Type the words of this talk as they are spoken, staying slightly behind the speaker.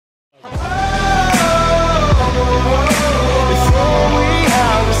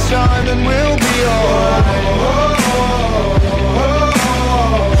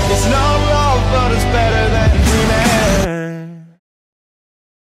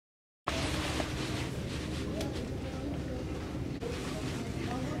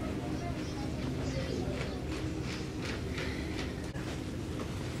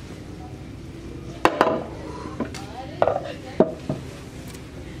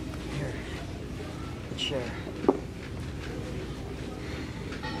the chair.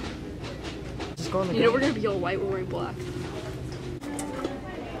 Just go in the You know we're gonna be all white, we're wearing black.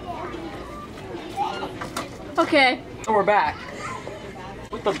 Okay. So we're back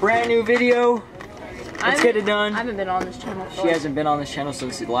with a brand new video. Let's get it done. I haven't been on this channel. She hasn't been on this channel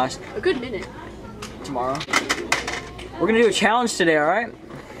since the last a good minute. Tomorrow. We're gonna do a challenge today, alright?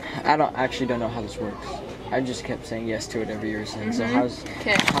 I don't know how this works. I just kept saying yes to it every year since. So how's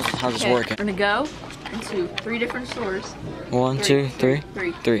this working? We're gonna go into 3 different stores. 1, 2, 3?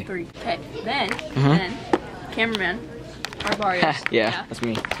 3. Okay. Then cameraman, our Barrios. yeah, that's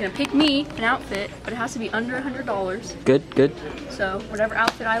me. He's gonna pick me an outfit, but it has to be under $100. Good. So whatever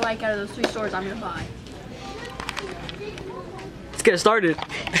outfit I like out of those 3 stores, I'm gonna buy. Let's get it started.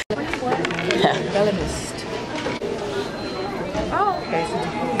 Oh.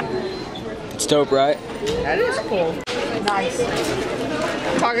 It's dope, right? That is cool. Nice.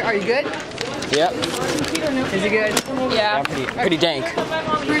 Are you good? Yep. Is it good? Yeah. Pretty dank.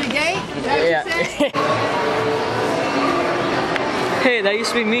 Pretty gay? Yeah. Hey, that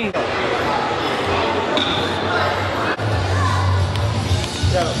used to be me.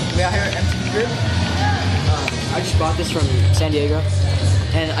 So, we out here at MTV Crib. I just bought this from San Diego,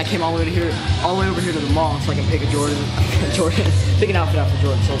 and I came all the way over here to the mall so I can pick a pick an outfit out for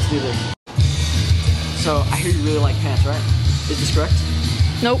Jordyn. So let's do this. So I hear you really like pants, right? Is this correct?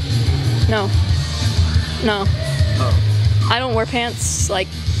 Nope. No. Oh. I don't wear pants, like,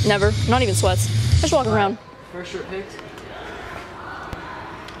 never. Not even sweats. I just walk around. First shirt picked.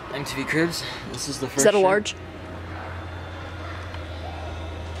 MTV Cribs. This is the first. Is that a shirt. large?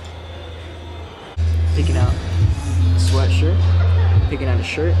 Picking out a sweatshirt, picking out a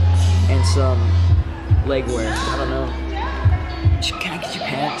shirt, and some leg wear. I don't know. Can I get you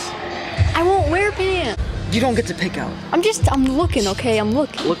pants? I won't wear pants. You don't get to pick out. I'm looking, okay? I'm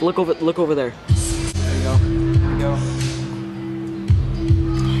looking. Look over there. There you go. There you go.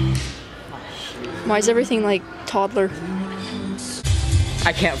 Why is everything like toddler?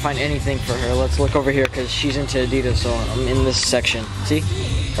 I can't find anything for her. Let's look over here because she's into Adidas, so I'm in this section. See?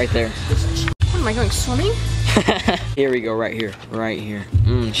 Right there. What, am I going swimming? Here we go, right here.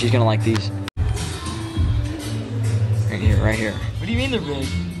 She's gonna like these. Right here. What do you mean they're big?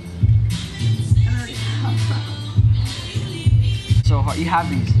 So you have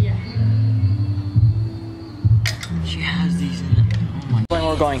these? Yeah. She has these in the, oh my. Where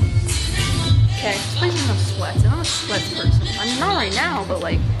we're going. Okay, this place doesn't have sweats. I'm a sweats person. I mean, not right now, but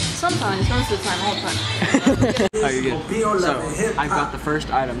like sometimes, most of the time, all the time. Oh, you're good. So, I've got the first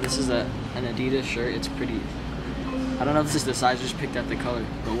item. This is an Adidas shirt. It's pretty, I don't know if this is the size, I just picked out the color,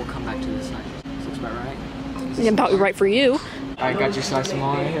 but we'll come back to this size. This looks about right. It's about right for you. Alright, got your size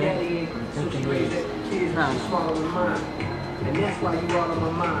small right here. No.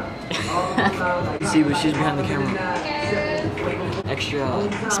 See, but she's behind the camera. Extra.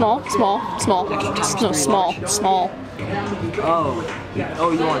 Small. No, small.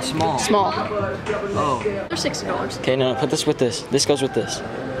 Oh, you want small? Small. Oh. They're $60. Okay, no, put this with this. This goes with this.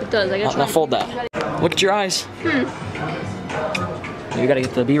 It does. I gotta Now fold that. Look at your eyes. You gotta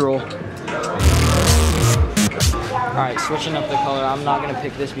get the B-roll. Alright, switching up the color. I'm not gonna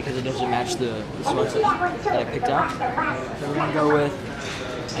pick this because it doesn't match the sweats that I picked out. So we're gonna go with,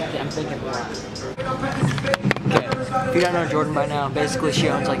 I'm thinking black. Okay, if you don't know Jordyn by now, basically she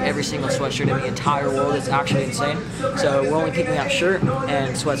owns like every single sweatshirt in the entire world. It's actually insane. So we're only picking out shirt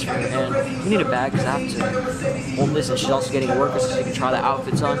and sweats for her. And we need a bag because I have to hold this, and she's also getting a worker so she can try the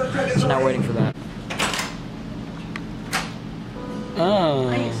outfits on. So now we're waiting for that. Oh.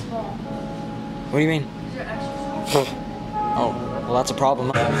 I need small. What do you mean? Oh, well that's a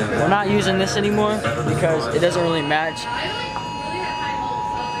problem. We're not using this anymore because it doesn't really match.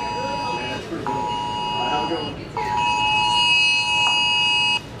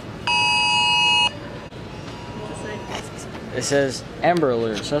 It says Amber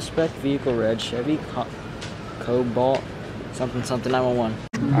Alert, suspect vehicle red, Chevy Cobalt, something 911.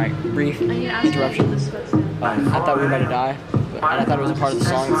 Alright, brief interruption. I thought we were about to die, and I thought it was a part of the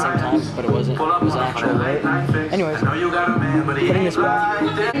song at the same time, but it wasn't. It was an actual alert. Anyways, putting this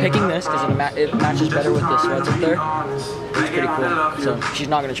back, picking this because it matches better with the sweats up there. It's pretty cool. So she's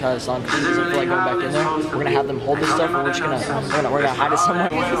not gonna try this on because she doesn't feel like going back in there. We're gonna have them hold this stuff, and we're just gonna hide it somewhere.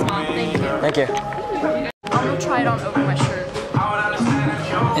 Thank you. I'm gonna try it on over my shirt.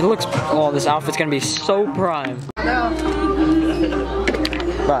 It looks. Oh, this outfit's gonna be so prime.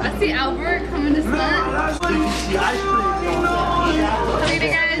 Bye. I see Albert coming to set.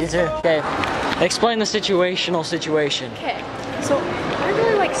 You too. Okay. Explain the situational situation. Okay, so I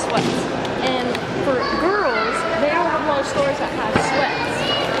really like sweats, and for girls, they don't have a lot of stores that have sweats.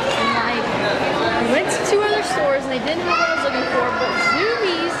 And like, we went and they didn't have what I was looking for, but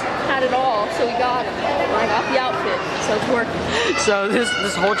Zoomies had it all, so we got them. And I got the outfit, so it's working. So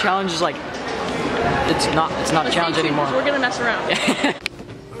this whole challenge is like, it's not a challenge anymore. We're gonna mess around.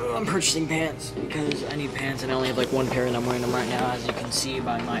 I'm purchasing pants because I need pants and I only have like one pair and I'm wearing them right now, as you can see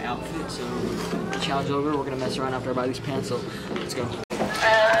by my outfit. So the challenge over. We're gonna mess around after I buy these pants. So let's go.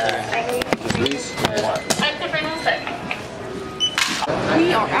 I need these.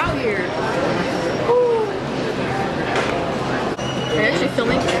 We are out here. Woo. Are you actually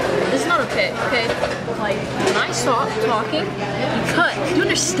filming? This is not okay, okay? Like, when I stop talking, you cut. Do you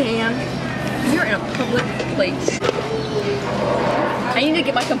understand? You're in a public place. I need to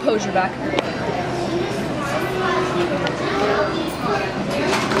get my composure back.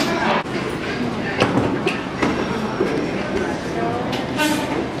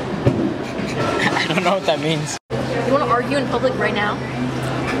 I don't know what that means. You want to argue in public right now?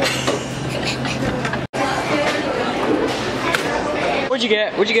 What'd you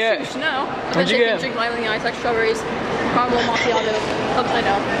get? What'd you get? No. What'd you get? Drink Miley Ice, like strawberries, caramel macchiato, upside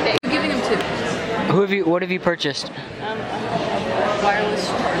down. Okay, I'm giving them 2. What have you purchased? Wireless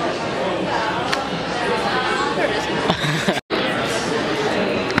charger. There it is.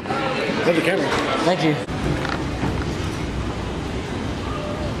 Have the camera. Thank you.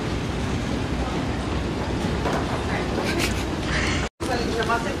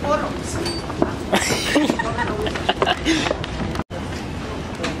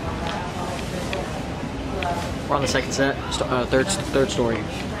 We're on the second set, third story.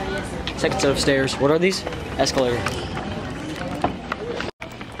 Second set of stairs. What are these? Escalator.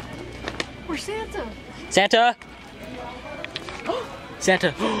 Where's Santa? Santa!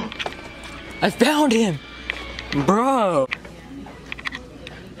 Santa! I found him! Bro!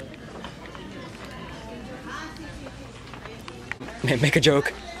 Man, make a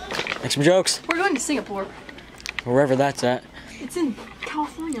joke. Make some jokes. We're going to Singapore. Wherever that's at. It's in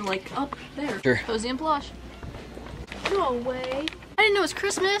California, like up there. Sure. Cozy and plush. No way. I didn't know it was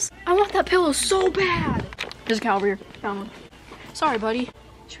Christmas. I want that pillow so bad. There's a cow over here. Found one. Sorry, buddy.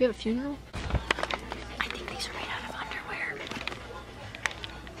 Should we have a funeral? I think these are made out of underwear.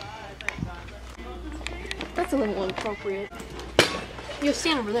 That's a little inappropriate. You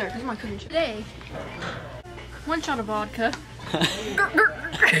stand over there. Here's my cooking show. Today, 1 shot of vodka.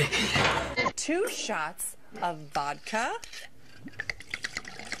 2 shots of vodka.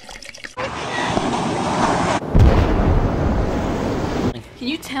 Can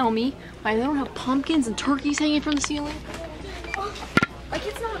you tell me why they don't have pumpkins and turkeys hanging from the ceiling? Like,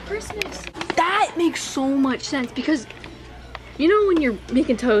 it's not Christmas. That makes so much sense because you know when you're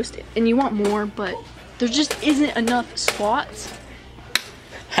making toast and you want more, but there just isn't enough spots?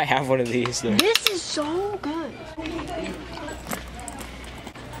 I have one of these though. This is so good.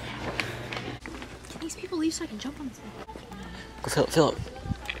 Can these people leave so I can jump on this thing? Go feel it.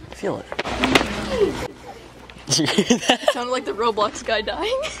 Feel it. Did you hear that? It sounded like the Roblox guy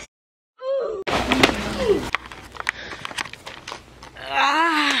dying.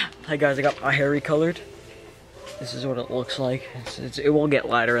 Hi guys, I got my hair recolored. This is what it looks like. It will get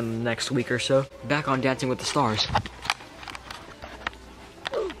lighter in the next week or so. Back on Dancing with the Stars.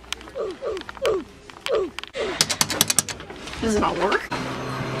 Does it not work?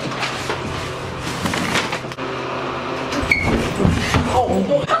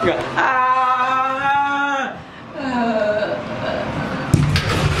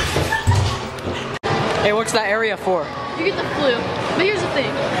 Hey, what's that area for? You get the flu. But here's the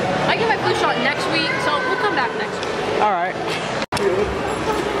thing. I get my flu shot next week, so we'll come back next week. Alright.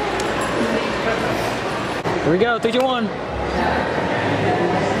 Here we go, 3, 2, 1.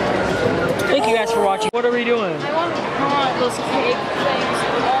 Thank you guys for watching. What are we doing? I want those cake things.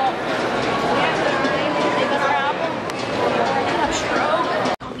 They better have them.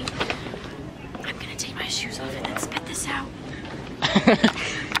 I'm gonna take my shoes off and then spit this out.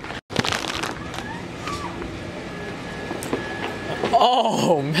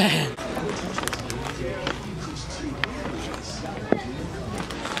 Oh man.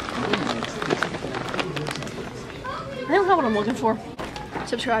 I don't know what I'm looking for.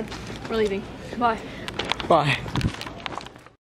 Subscribe. We're leaving. Bye. Bye.